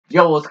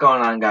Yo, what's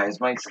going on,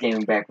 guys? Mike's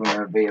Gaming back with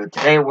another video.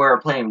 Today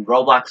we're playing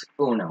Roblox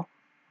Uno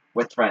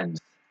with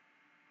friends.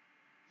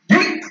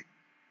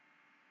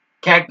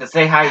 Cactus,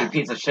 say hi, you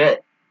piece of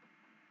shit.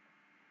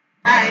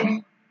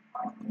 Hi.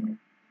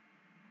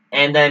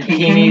 And then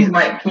Keeney's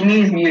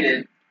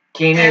muted.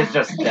 Keeney is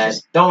just dead.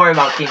 Don't worry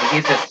about Keeney,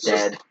 he's just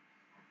dead.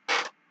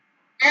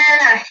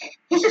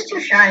 He's just too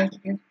shy.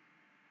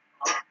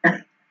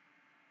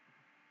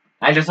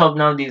 I just hope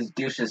none of these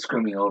douches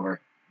screw me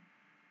over.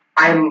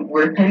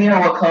 Depending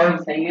on what color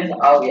the thing is.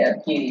 Oh yeah,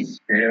 Keeney's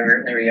screwed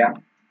over. There we go.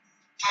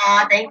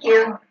 Aw, thank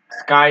you.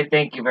 Sky,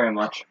 thank you very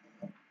much.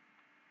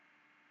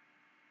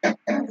 You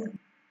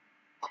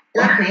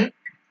like me?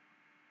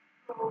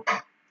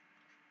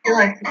 You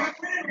like me?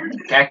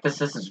 Cactus,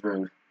 this is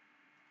rude.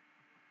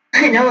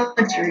 I know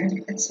it's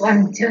rude. That's why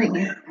I'm doing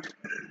it.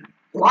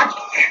 Watch.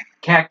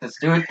 Cactus,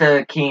 do it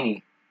to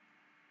Keeney.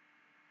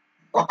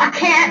 Well, I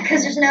can't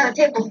because there's no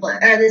table foot. Or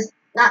there's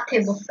not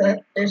table foot.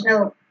 There's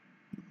no...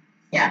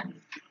 Yeah.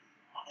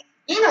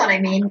 You know what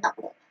I mean.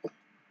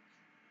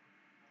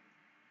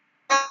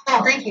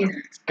 Oh, thank you.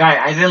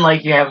 Sky, I didn't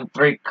like you having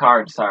 3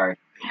 cards, sorry.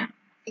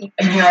 And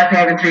you like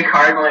having 3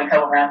 cards only a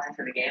couple rounds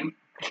into the game?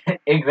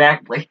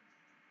 Exactly.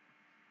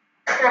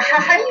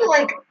 How do you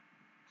like...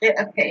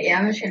 Okay, yeah,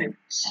 I'm just gonna...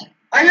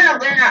 Oh, no,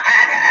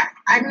 I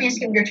didn't mean to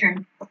skip your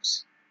turn.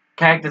 Oops.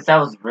 Cactus, that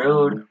was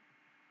rude.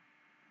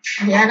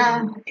 Yeah,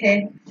 no,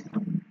 okay.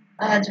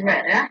 It's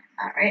red, huh?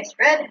 Alright, it's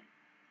red.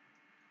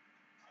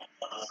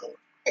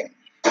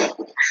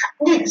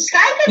 Dude, Sky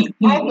gets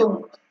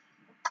all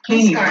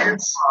the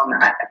cards.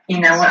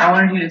 I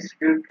wanted you to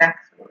screw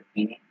Cactus over,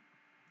 Keeney.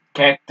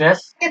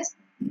 Cactus,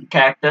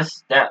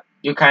 that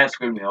you kind of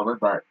screwed me over,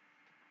 but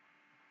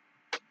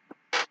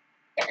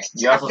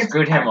you also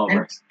screwed him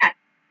over.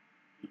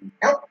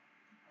 Nope.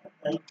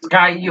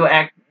 Sky,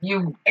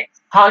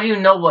 how do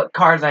you know what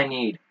cards I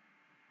need?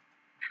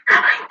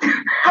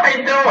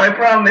 I know, I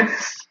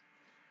promise.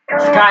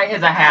 Sky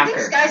is a I hacker.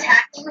 think Sky's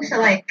hacking, so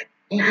like,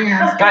 you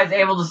know. Sky's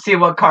able to see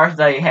what cards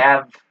I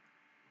have.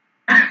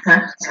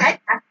 Sky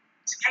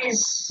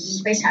is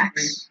space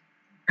hacks.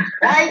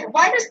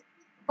 Why does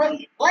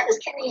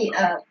Kenny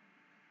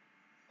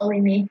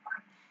bully me?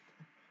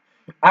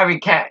 I mean,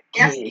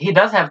 Yes. he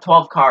does have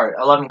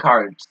 11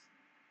 cards.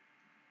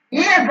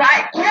 Yeah,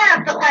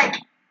 but like,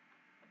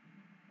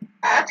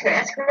 that's good.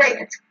 That's great.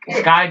 That's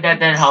good. Sky, that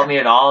didn't help me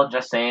at all.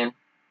 Just saying.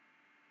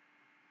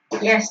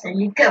 Yes, there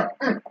you go.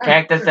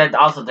 Cactus, that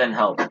also didn't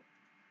help.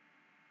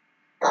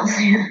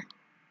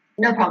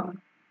 No problem.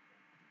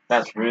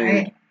 That's rude.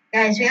 Alright,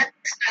 guys, we got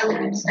Sky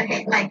lose.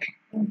 Okay, Mike,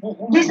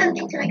 do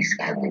something to make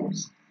Sky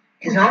lose.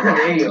 He's on the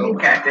radio,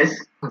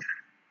 Cactus.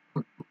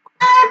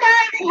 Oh,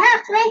 guys, you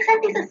have to make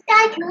something so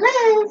Sky can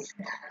lose.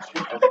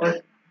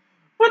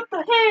 What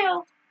the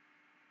hell?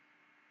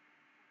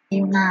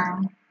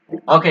 No.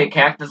 Okay,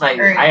 Cactus,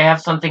 I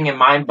have something in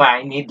mind, but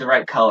I need the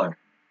right color.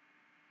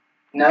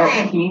 No,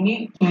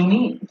 Keeney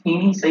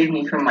saved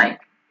me from Mike.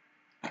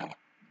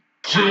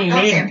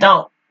 Keeney,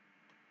 don't.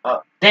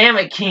 Oh, damn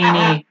it,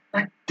 Keeney.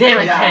 Damn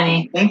it,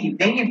 Kenny. Thank you,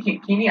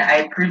 Keeney. I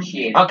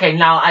appreciate it. Okay,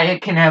 now I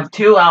can have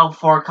 2 out of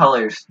 4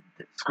 colors.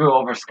 Screw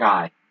over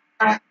Sky.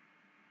 I'm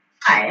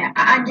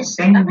just...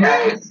 Thank you,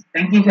 Cactus.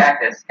 Thank you,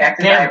 Cactus.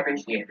 Cactus, I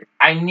appreciate it.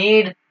 I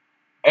need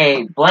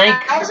a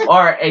blank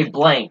or a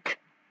blank.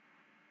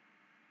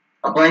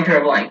 A blank or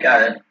a blank,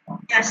 got it.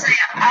 Yes,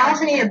 I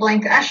also need a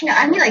blank. Actually, no,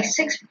 I need like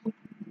 6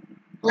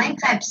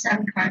 blanks. I have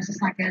 7 cards.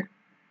 That's not good.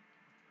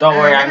 Don't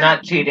worry, I'm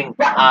not cheating.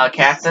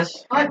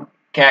 Cactus? What?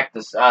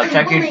 Cactus,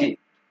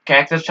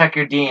 Cactus, check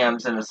your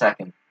DMs in a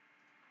second.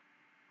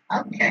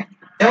 Okay.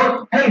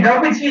 Don't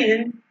be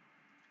cheating.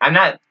 Hey, you're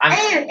not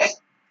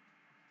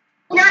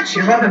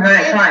cheating. You're about to run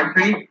out of time.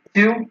 3,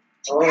 2.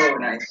 Oh,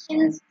 nice.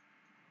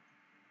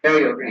 There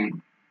you go,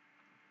 green.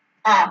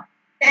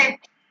 Okay.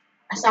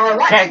 That's all I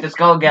want. Cactus,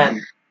 go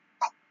again.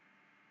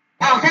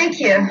 Oh, thank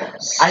you.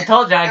 I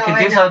told you I could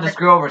do something to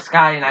screw over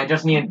Sky, and I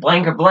just needed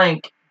blank or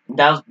blank. And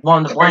that was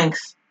one of the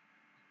blanks.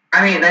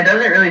 I mean, that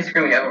doesn't really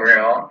screw me over at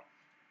all.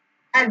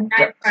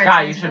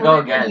 Sky, you should go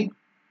again.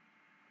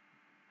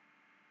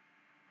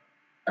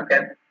 Okay.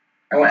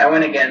 I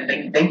went again.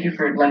 Thank you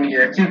for letting me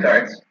do 2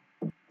 cards.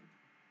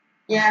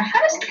 Yeah,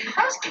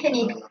 how's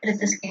Kenny good at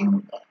this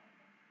game?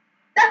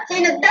 That's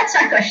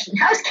my question.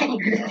 How's Kenny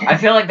good at it? I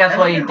feel like that's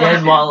what he did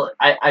I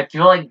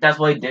feel like that's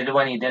what he did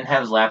when he didn't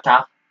have his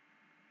laptop.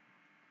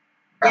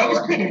 Yeah,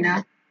 just played it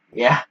now.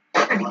 Yeah.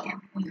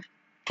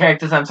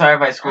 Cactus, I'm sorry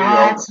if I screwed you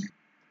over.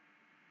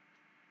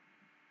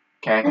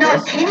 Cactus.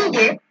 No, Kenny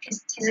did,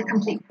 because he's a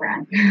complete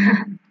brat.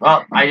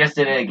 Well, I just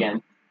did it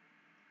again.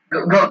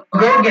 Go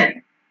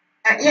again.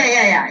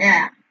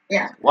 Yeah.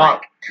 Well,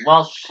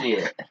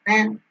 shit.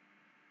 Man.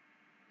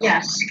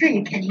 Yeah, screw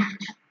you, Kenny.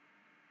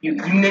 You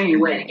made me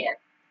win again.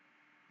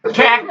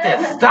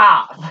 Cactus,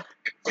 stop!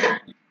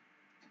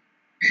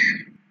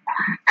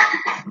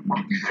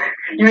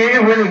 You made me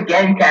win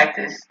again,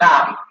 Cactus.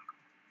 Stop.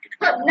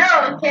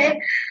 No,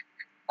 okay.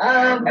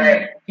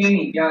 Alright,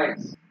 Keeney, join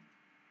us.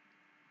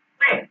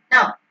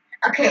 No.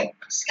 Okay,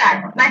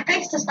 Sky, my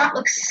face does not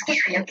look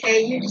scary,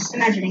 okay? You're just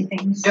imagining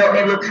things. No,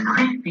 it looks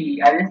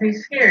creepy. I didn't say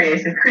scary, I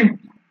said creepy.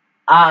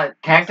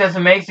 Cactus, it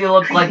makes you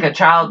look like a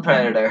child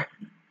predator.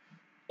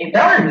 It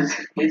does.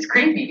 It's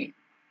creepy.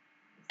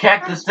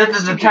 Cactus, this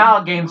is a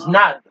child game,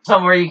 not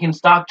somewhere you can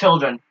stalk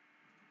children.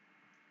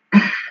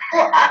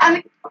 Well, I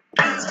mean,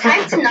 it's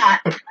time to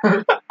not.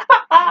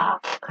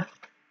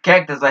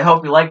 Cactus, I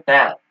hope you like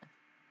that.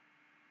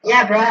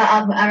 Yeah, bro,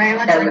 I very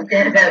much liked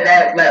it.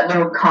 That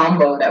little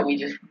combo that we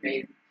just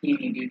made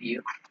Keely do to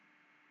you.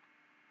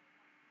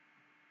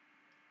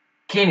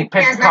 Keeny,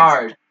 pick a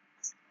card.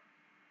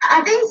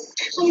 I think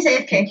he's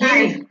AFK.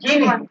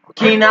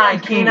 Kenai.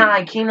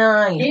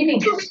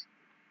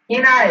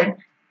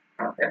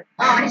 Okay.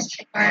 Oh, he's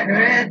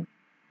alright.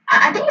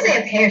 I think he's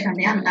AFK or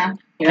something. I don't know.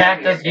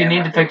 Cactus, you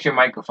need to fix your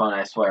microphone,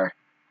 I swear.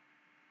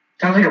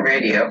 Sounds like a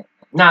radio.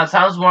 No, it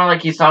sounds more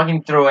like he's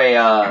talking through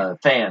a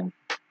fan.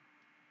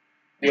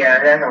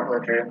 Yeah, that's also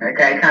true. That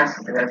guy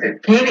constantly does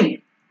it.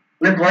 Keely,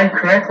 live life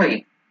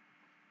correctly.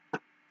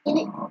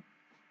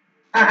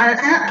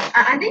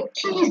 I think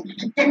he's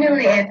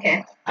genuinely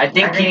AFK. I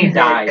think Keeny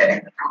died.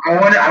 Okay. I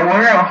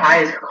wonder how high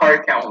his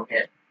card count will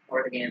get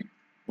for the game.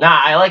 Nah,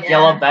 I like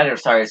yellow better.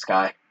 Sorry,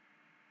 Sky.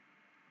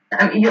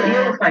 I mean,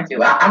 yellow's fine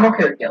too. I'm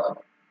okay with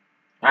yellow.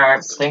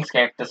 Alright, thanks,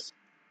 Cactus.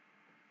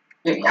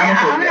 Yeah, I'm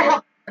okay with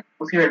yellow.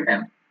 Let's hear it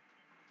then.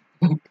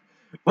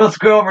 We'll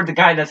screw over the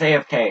guy that's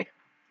AFK.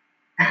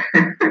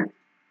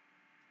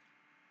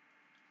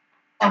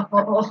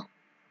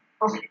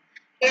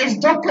 Guys,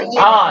 don't put you.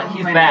 Oh,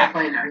 he's back.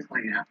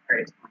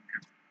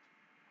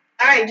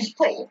 Alright, just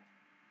put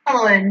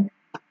hello in.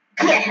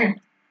 Yeah.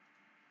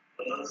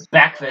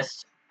 Back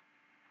fist.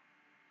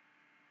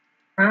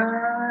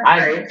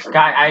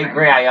 Sky, I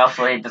agree. I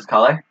also hate this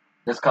color.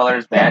 This color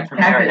is bad for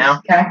me right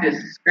now.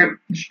 Cactus,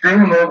 screw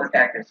him over,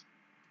 Cactus.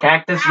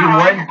 Cactus, you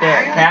wouldn't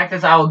dare.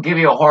 Cactus, I will give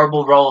you a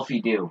horrible roll if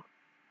you do.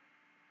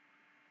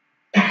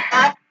 Do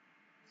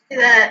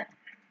that.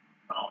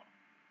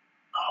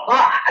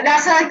 Well,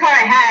 that's the only card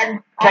I had.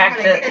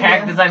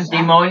 Cactus, I'm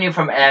demoting you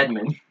from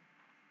admin.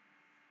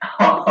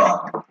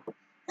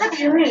 What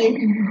do you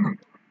mean?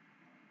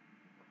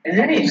 Is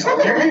it any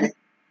color?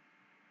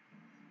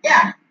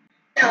 Yeah.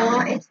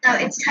 No, it's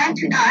time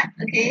to not,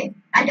 okay?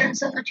 I've done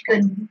so much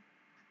good.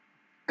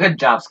 Good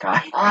job,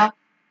 Sky.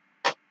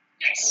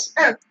 Yes.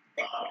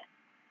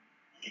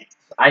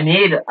 I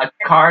need a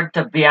card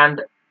to be on...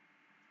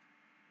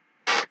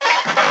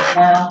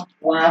 I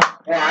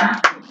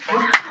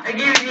gave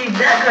you the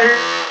exact card.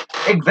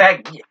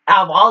 Exactly.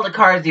 Out of all the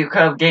cards you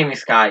could have gave me,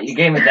 Sky, you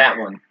gave me that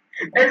one.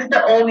 That's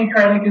the only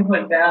card I can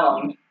put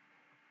down.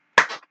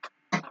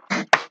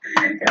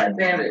 God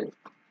damn it.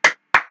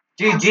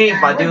 GG,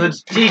 my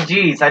dudes.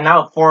 GG's. I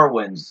now have 4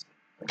 wins.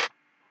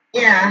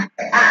 Yeah.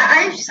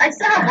 I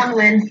still have 1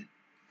 win.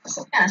 It's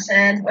kind of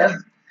sad.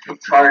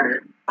 It's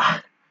harder.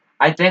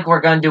 I think we're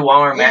gonna do one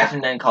more match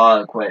and then call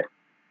it a quit.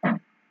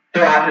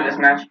 So after this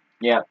match?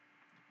 Yeah.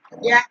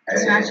 Yeah,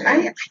 this match.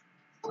 I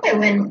hope I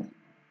win.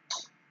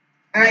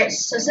 Alright,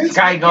 so since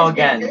Sky, go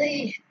again.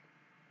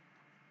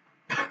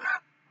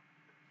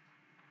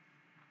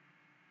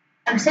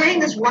 I'm saving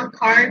this 1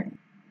 card,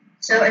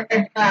 so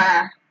if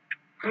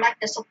Mike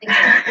does something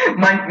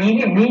Mike,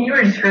 me and you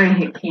are just going to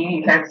hit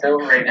Keeny text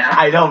over right now.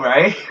 I know,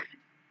 right?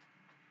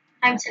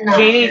 Time to not.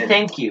 Keeny,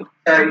 thank you.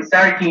 Sorry,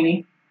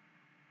 Keeny.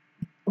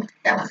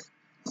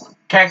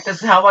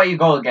 Cactus, how about you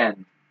go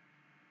again?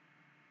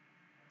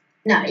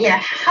 No, yeah.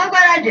 How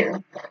about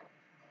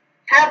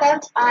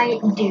I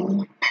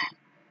do?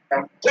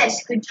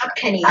 Yes, good job,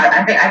 Kenny.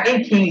 I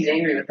think Keeny's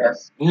angry with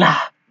us. Nah,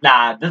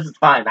 this is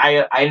fine.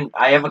 I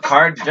have a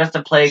card just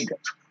to play.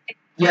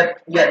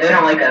 Yep, yeah, they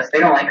don't like us. They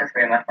don't like us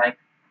very much, Mike.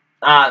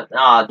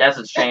 That's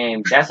a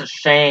shame. That's a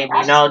shame.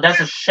 You know, that's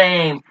a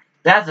shame.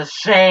 That's a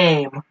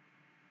shame.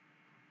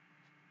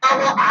 Oh,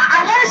 well,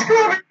 I want to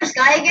screw over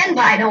Sky again,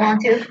 but I don't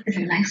want to. This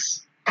is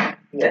nice.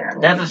 Yeah.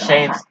 That's a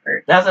shame.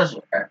 That's a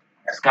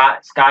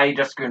Sky, you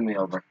just screwed me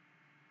over.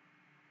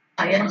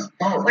 Oh yes.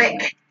 Oh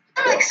wait,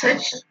 can I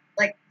switch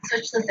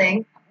the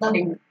thing? That'd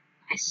be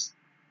nice.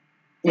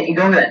 Yeah, you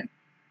go then.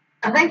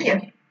 Oh, thank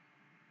you.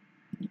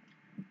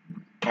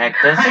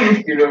 Cactus. I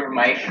just screwed over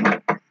Mike.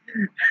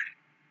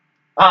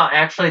 Oh,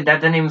 actually, that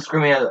didn't even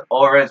screw me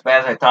over as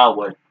bad as I thought it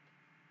would.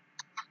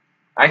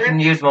 I can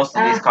use most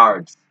of these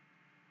cards.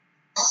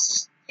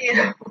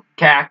 Yeah.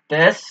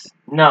 Cactus?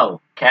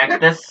 No.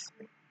 Cactus?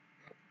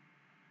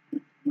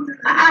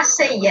 I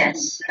say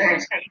yes.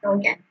 Alright, Sky, go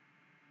again.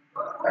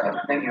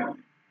 Thank you.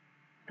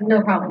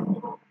 No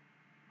problem.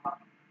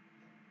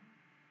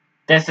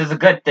 This is a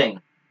good thing.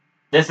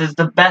 This is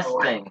the best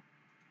thing.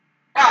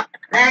 Oh,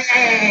 nah.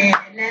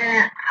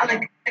 I'm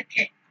like,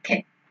 okay.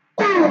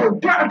 Ooh,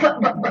 but.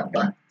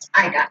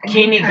 I got it.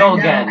 Keeny, go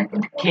again.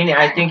 Keeny,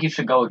 I think you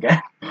should go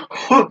again.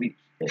 Holy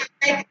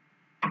shit.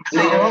 You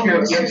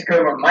have to screw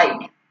over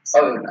Mike.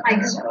 Oh, no.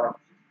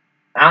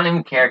 I don't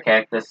even care,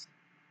 Cactus.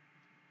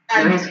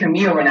 So he's screwing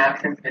me over now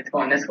since it's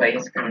going this way.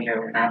 He's screwing me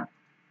over now.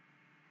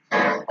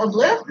 Oh,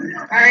 blue?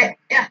 Alright,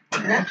 yeah.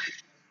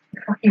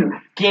 Fuck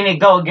you. Keeny,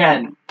 go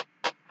again.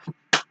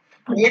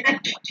 Yeah.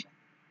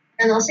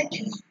 And also,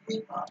 okay.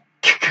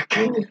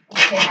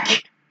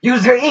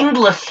 Use your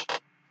English.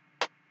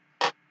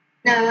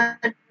 No,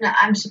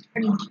 I'm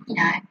supporting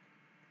Kenai.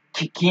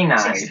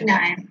 Kenai.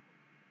 69.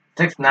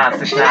 69, Kenai,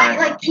 69.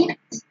 like Kenai.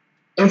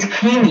 It's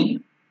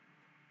Kenny.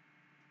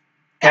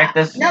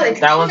 Cactus. No, it's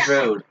that was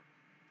Kenai. rude.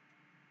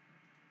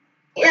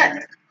 Yeah,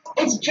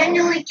 it's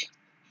genuinely.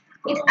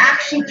 It's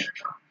actually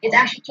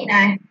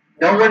Kenai.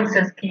 No one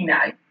says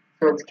Kenai,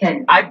 so it's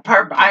Kenny. I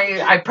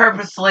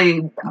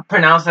purposely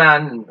pronounced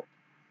that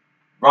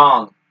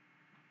wrong.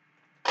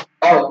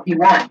 Oh, he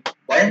won.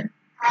 What?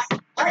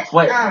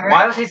 Wait, Right.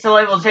 why was he still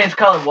able to change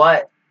color?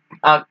 What?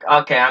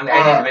 Okay, I'm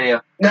ending the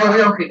video.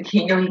 No,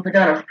 he put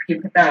down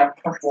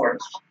a +4.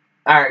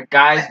 Alright,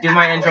 guys, do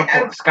my intro.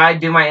 Sky,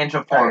 do my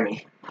intro for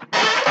me.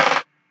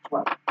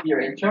 What? Your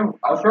intro?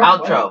 Outro?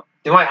 Outro. What?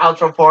 Do my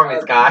outro for me,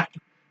 Sky.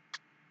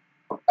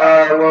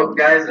 Well,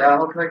 guys,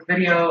 hope you like the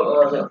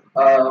video.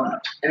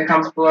 In the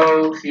comments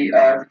below, say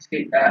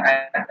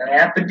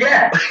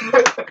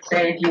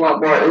if you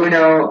want more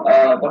Uno.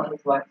 Don't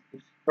forget to like,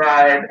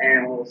 subscribe,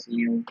 and we'll see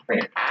you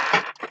later.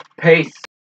 Peace.